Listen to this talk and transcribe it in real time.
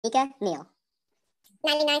Jymeikaneal,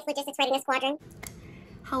 99th Logistics Readiness Squadron.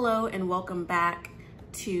 Hello and welcome back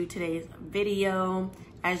to today's video.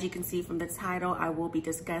 As you can see from the title, I will be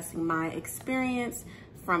discussing my experience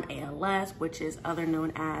from ALS, which is other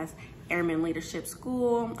known as Airman Leadership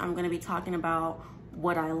School. I'm going to be talking about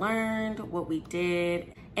what I learned, what we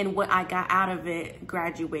did, and what I got out of it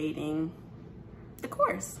graduating the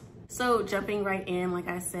course. So jumping right in, like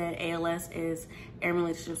I said, ALS is Airman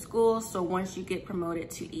Leadership School. So once you get promoted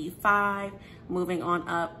to E5, moving on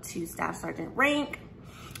up to Staff Sergeant rank,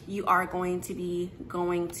 you are going to be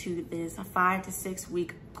going to this 5 to 6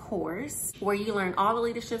 week course where you learn all the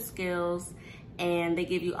leadership skills, and they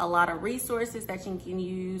give you a lot of resources that you can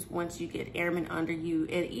use once you get airmen under you,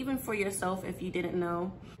 and even for yourself if you didn't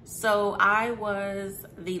know. So I was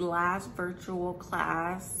the last virtual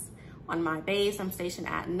class on my base. I'm stationed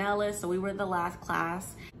at Neal, so we were the last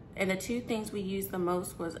class. And the two things we used the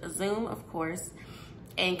most was Zoom, of course,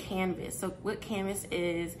 and Canvas. So what Canvas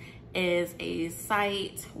is a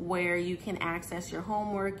site where you can access your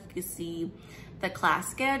homework. You can see the class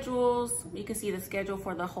schedules. You can see the schedule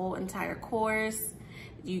for the whole entire course.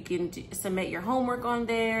 You can submit your homework on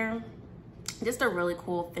there. Just a really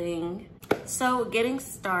cool thing. So getting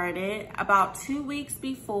started, about 2 weeks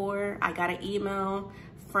before, I got an email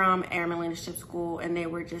from Airman Leadership School, and they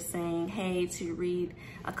were just saying, hey, to read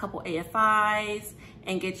a couple AFIs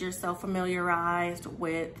and get yourself familiarized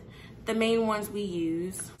with the main ones we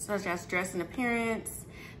use, such as dress and appearance,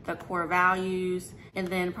 the core values. And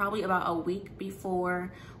then probably about a week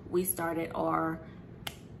before we started our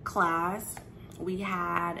class, we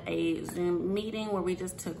had a Zoom meeting where we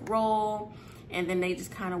just took roll, and then they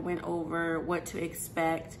just kind of went over what to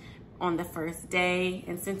expect on the first day.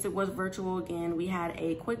 And since it was virtual again, we had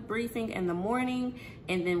a quick briefing in the morning,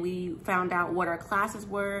 and then we found out what our classes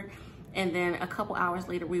were. And then a couple hours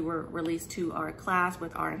later, we were released to our class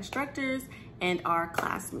with our instructors and our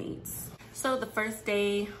classmates. So the first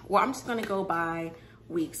day, well, I'm just gonna go by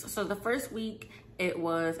weeks. So the first week, it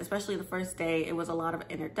was, especially the first day, it was a lot of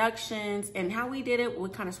introductions. And how we did it, we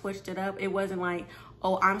kind of switched it up. It wasn't like,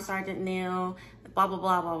 oh, I'm Sergeant Neal, blah, blah,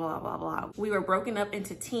 blah, blah, blah, blah, blah. We were broken up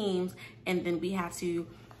into teams, and then we had to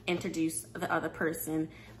introduce the other person.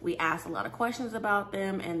 We asked a lot of questions about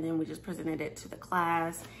them, and then we just presented it to the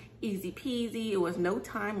class. Easy peasy. It was no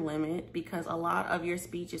time limit because a lot of your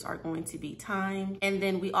speeches are going to be timed. And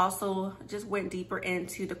then we also just went deeper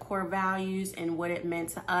into the core values and what it meant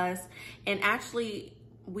to us. And actually,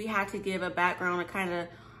 we had to give a background of kind of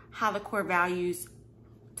how the core values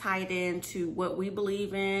tied into what we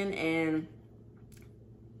believe in, and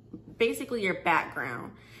basically your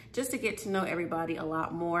background, just to get to know everybody a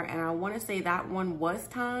lot more. And I want to say that one was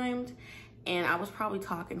timed, and I was probably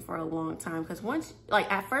talking for a long time because once,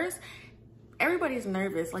 like at first, everybody's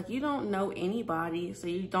nervous. Like you don't know anybody, so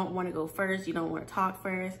you don't want to go first. You don't want to talk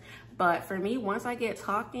first. But for me, once I get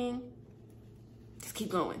talking, just keep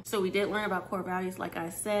going. So we did learn about core values, like I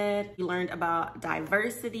said. We learned about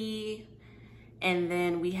diversity, and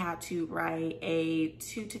then we had to write a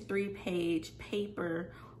 2 to 3 page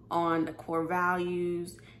paper on the core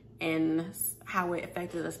values and how it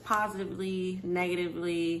affected us positively,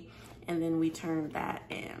 negatively, and then we turned that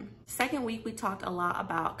in. Second week, we talked a lot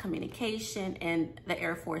about communication and the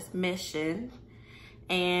Air Force mission,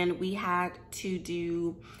 and we had to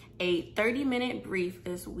do a 30-minute brief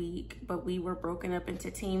this week, but we were broken up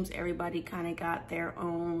into teams. Everybody kind of got their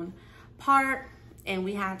own part, and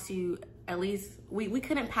we had to at least, we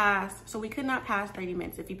couldn't pass, so we could not pass 30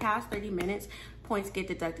 minutes. If you pass 30 minutes, points get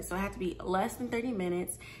deducted. So it had to be less than 30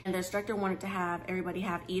 minutes. And the instructor wanted to have everybody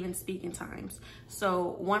have even speaking times.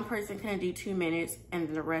 So one person couldn't do 2 minutes, and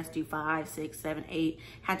then the rest do 5, 6, 7, 8.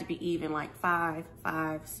 Had to be even, like 5,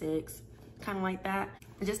 5, 6, kind of like that.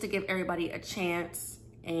 Just to give everybody a chance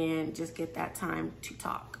and just get that time to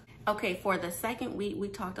talk. Okay, for the second week, we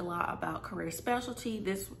talked a lot about career specialty.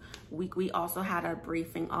 This week, we also had a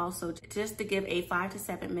briefing also just to give a 5 to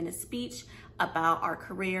 7 minute speech about our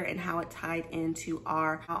career and how it tied into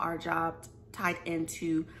how our job tied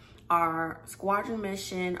into our squadron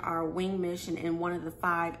mission, our wing mission, and one of the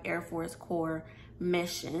 5 Air Force Corps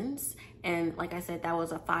missions. And like I said, that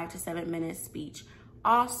was a 5 to 7 minute speech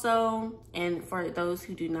also. And for those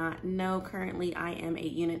who do not know, currently I am a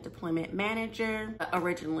unit deployment manager,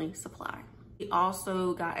 originally supply. We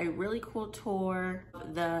also got a really cool tour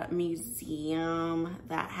of the museum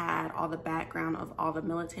that had all the background of all the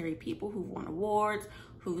military people who've won awards,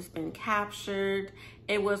 who's been captured.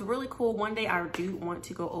 It was really cool. One day I do want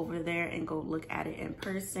to go over there and go look at it in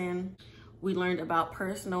person. We learned about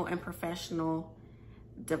personal and professional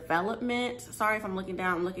development. Sorry if I'm looking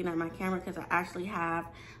down, I'm looking at my camera because I actually have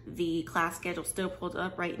the class schedule still pulled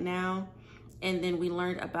up right now. And then we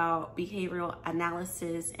learned about behavioral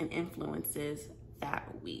analysis and influences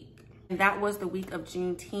that week. And that was the week of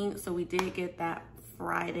Juneteenth, so we did get that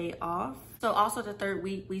Friday off. So also the third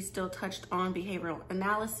week, we still touched on behavioral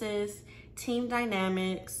analysis, team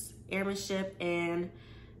dynamics, airmanship, and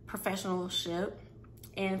professionalship.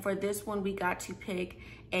 And for this one, we got to pick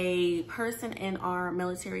a person in our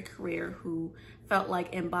military career who felt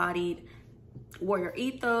like embodied warrior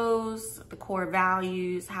ethos, the core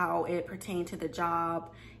values, how it pertained to the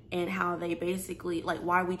job, and how they basically, like,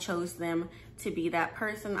 why we chose them to be that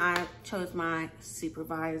person. I chose my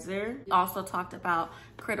supervisor. We also talked about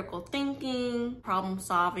critical thinking, problem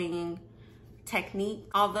solving technique.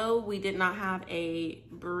 Although we did not have a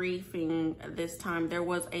briefing this time, there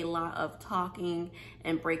was a lot of talking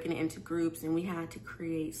and breaking it into groups, and we had to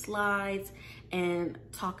create slides and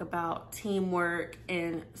talk about teamwork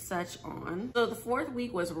and such on. So the fourth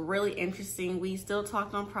week was really interesting. We still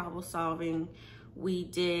talked on problem solving. We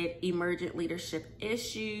did emergent leadership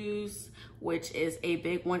issues, which is a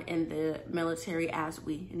big one in the military, as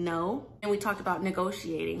we know. And we talked about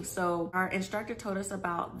negotiating. So our instructor told us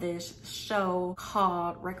about this show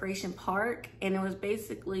called Recreation Park. And it was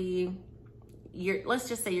basically, let's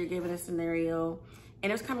just say you're given a scenario,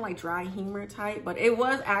 and it was kind of like dry humor type, but it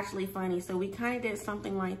was actually funny. So we kind of did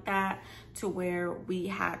something like that, to where we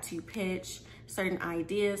had to pitch certain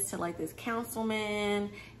ideas to like this councilman,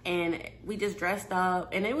 and we just dressed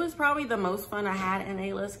up, and it was probably the most fun I had in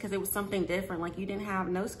ALS because it was something different. Like, you didn't have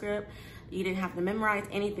no script, you didn't have to memorize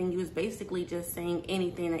anything. You was basically just saying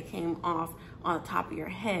anything that came off on the top of your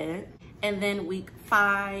head. And then week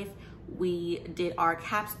 5, we did our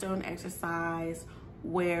capstone exercise,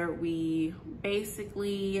 where we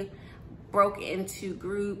basically broke into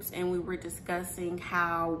groups and we were discussing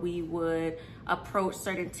how we would approach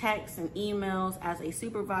certain texts and emails as a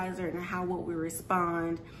supervisor and how would we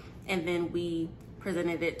respond. And then we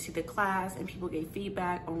presented it to the class and people gave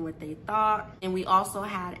feedback on what they thought. And we also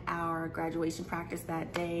had our graduation practice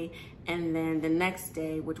that day. And then the next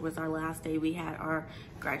day, which was our last day, we had our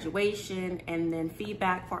graduation and then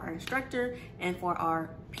feedback for our instructor and for our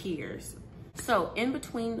peers. So in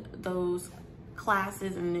between those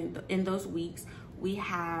classes and in those weeks, we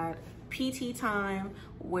had PT time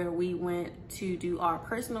where we went to do our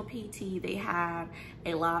personal PT. They had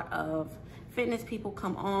a lot of fitness people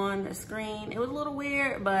come on the screen. It was a little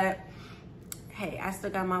weird, but hey, I still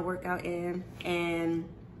got my workout in, and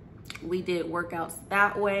we did workouts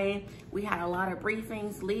that way. We had a lot of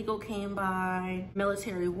briefings. Legal came by,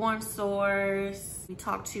 Military One Source. We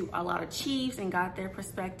talked to a lot of chiefs and got their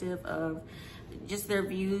perspective of just their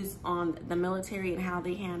views on the military and how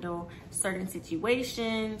they handle certain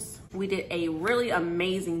situations. We did a really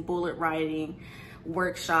amazing bullet writing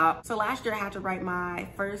workshop. So last year I had to write my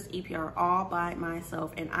first EPR all by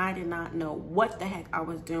myself, and I did not know what the heck I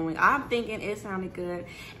was doing. I'm thinking it sounded good,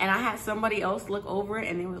 and I had somebody else look over it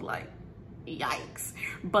and it was like, yikes.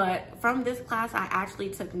 But from this class, I actually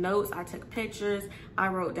took notes, I took pictures, I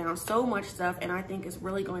wrote down so much stuff, and I think it's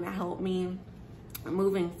really going to help me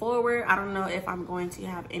moving forward. I don't know if I'm going to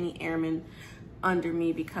have any airmen under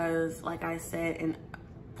me because, like I said, in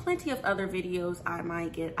plenty of other videos I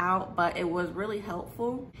might get out, but it was really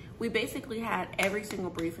helpful. We basically had every single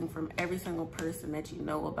briefing from every single person that you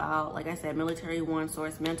know about. Like I said, Military One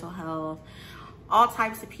Source, mental health, all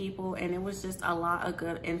types of people, and it was just a lot of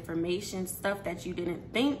good information, stuff that you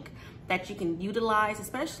didn't think that you can utilize,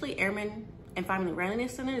 especially Airman and Family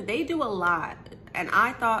Readiness Center. They do a lot, and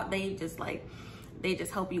I thought they just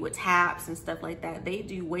help you with taps and stuff like that. They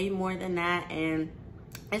do way more than that, and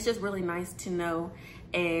it's just really nice to know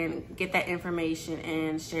and get that information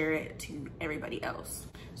and share it to everybody else.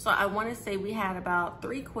 So I want to say we had about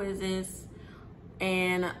 3 quizzes,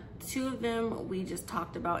 and 2 of them we just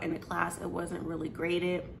talked about in the class. It wasn't really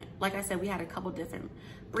graded. Like I said, we had a couple different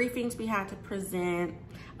briefings we had to present,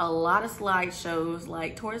 a lot of slideshows.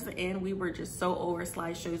 Like towards the end, we were just so over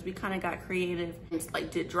slideshows. We kind of got creative,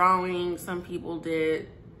 like did drawings. Some people did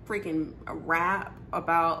freaking a rap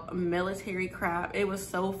about military crap. It was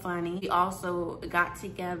so funny. We also got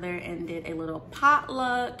together and did a little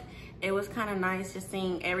potluck. It was kind of nice just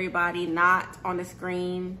seeing everybody not on the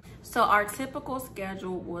screen. So our typical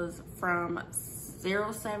schedule was from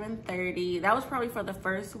 07:30. That was probably for the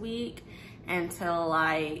first week until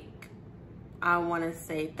like, I want to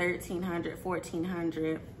say 1300,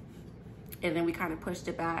 1400. And then we kind of pushed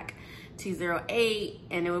it back to 08,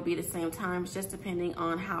 and it would be the same times, just depending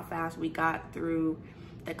on how fast we got through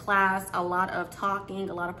the class. A lot of talking,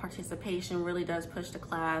 a lot of participation really does push the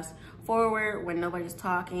class forward. When nobody's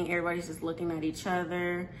talking, everybody's just looking at each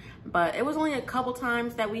other. But it was only a couple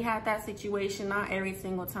times that we had that situation, not every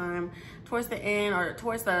single time. Towards the end, or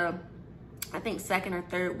towards the, I think, second or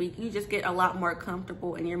third week, you just get a lot more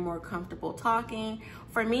comfortable and you're more comfortable talking.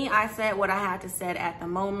 For me, I said what I had to say at the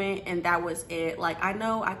moment, and that was it. Like, I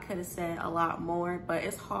know I could have said a lot more, but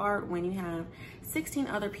it's hard when you have 16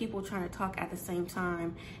 other people trying to talk at the same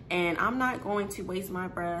time, and I'm not going to waste my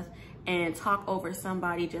breath and talk over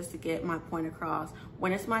somebody just to get my point across.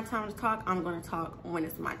 When it's my time to talk, I'm gonna talk when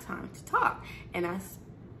it's my time to talk, and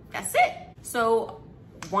that's it. So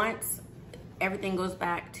once everything goes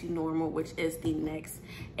back to normal, which is the next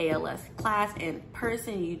ALS class in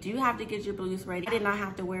person, you do have to get your blues ready. I did not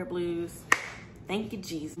have to wear blues, thank you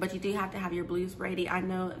Jesus, but you do have to have your blues ready. I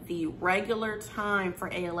know the regular time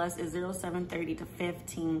for ALS is 07:30 to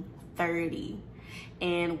 15:30.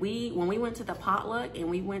 And when we went to the potluck and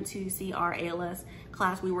we went to see our ALS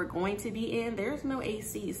class we were going to be in, there's no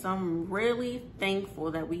AC. So I'm really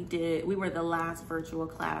thankful that we were the last virtual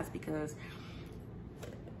class, because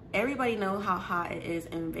everybody knows how hot it is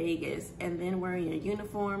in Vegas, and then wearing your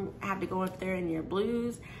uniform, have to go up there in your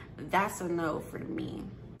blues, that's a no for me.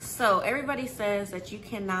 So everybody says that you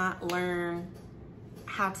cannot learn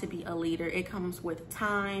how to be a leader. It comes with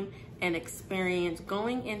time and experience.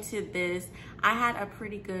 Going into this, I had a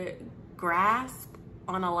pretty good grasp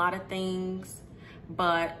on a lot of things,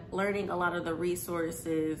 but learning a lot of the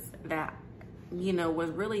resources that, you know, was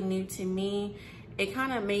really new to me, it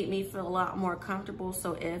kind of made me feel a lot more comfortable.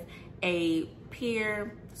 So if a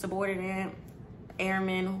peer, subordinate,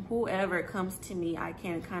 airman, whoever comes to me, I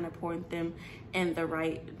can kind of point them in the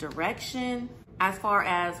right direction. As far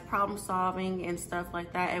as problem solving and stuff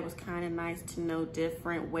like that, it was kind of nice to know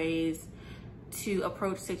different ways to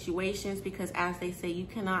approach situations, because as they say, you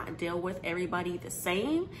cannot deal with everybody the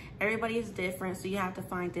same. Everybody is different, so you have to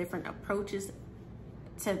find different approaches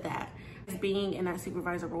to that. Being in that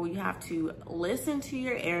supervisor role, you have to listen to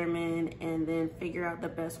your airmen and then figure out the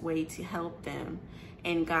best way to help them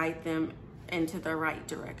and guide them into the right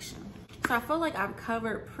direction. So I feel like I've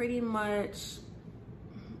covered pretty much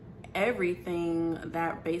everything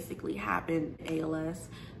that basically happened in ALS.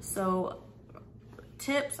 So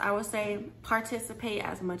tips, I would say participate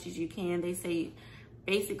as much as you can. They say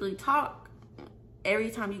basically talk every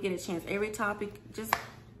time you get a chance. Every topic, just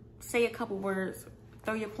say a couple words,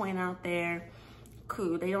 throw your point out there.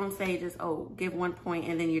 Cool. They don't say just, oh, give one point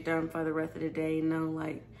and then you're done for the rest of the day. No,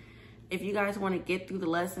 like, if you guys want to get through the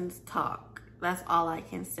lessons, talk. That's all I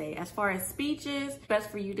can say. As far as speeches,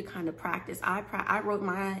 best for you to kind of practice. I wrote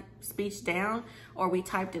my speech down, or we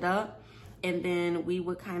typed it up, and then we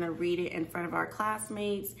would kind of read it in front of our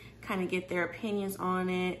classmates, kind of get their opinions on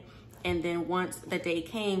it. And then once the day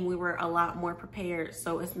came, we were a lot more prepared.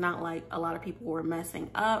 So it's not like a lot of people were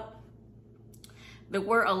messing up. There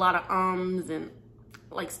were a lot of ums and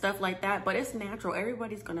like stuff like that, but it's natural.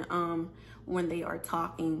 Everybody's gonna when they are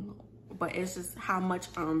talking, but it's just how much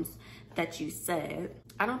that you said.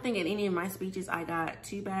 I don't think in any of my speeches I got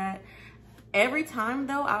too bad. Every time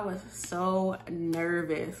though, I was so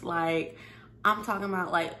nervous. Like, I'm talking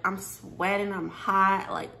about, like, I'm sweating, I'm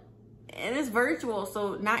hot, like, and it's virtual,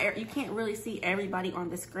 so you can't really see everybody on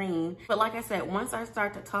the screen. But like I said, once I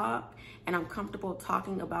start to talk and I'm comfortable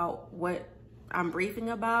talking about what I'm briefing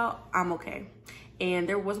about, I'm okay. And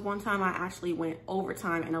there was one time I actually went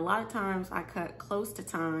overtime, and a lot of times I cut close to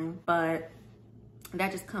time, but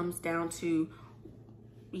that just comes down to,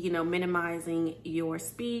 you know, minimizing your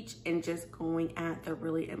speech and just going at the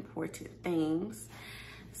really important things.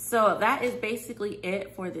 So that is basically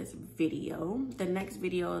it for this video. The next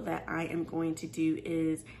video that I am going to do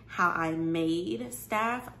is how I made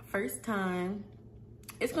staff first time.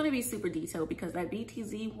 It's going to be super detailed because that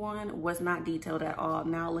BTZ one was not detailed at all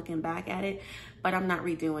now looking back at it, but I'm not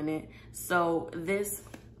redoing it. So this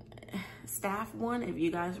staff one, if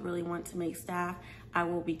you guys really want to make staff, I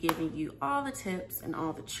will be giving you all the tips and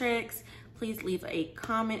all the tricks. Please leave a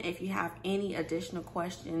comment if you have any additional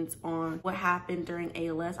questions on what happened during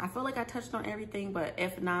ALS. I feel like I touched on everything, but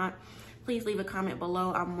if not, please leave a comment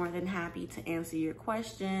below. I'm more than happy to answer your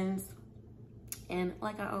questions. And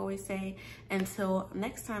like I always say, until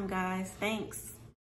next time, guys, thanks.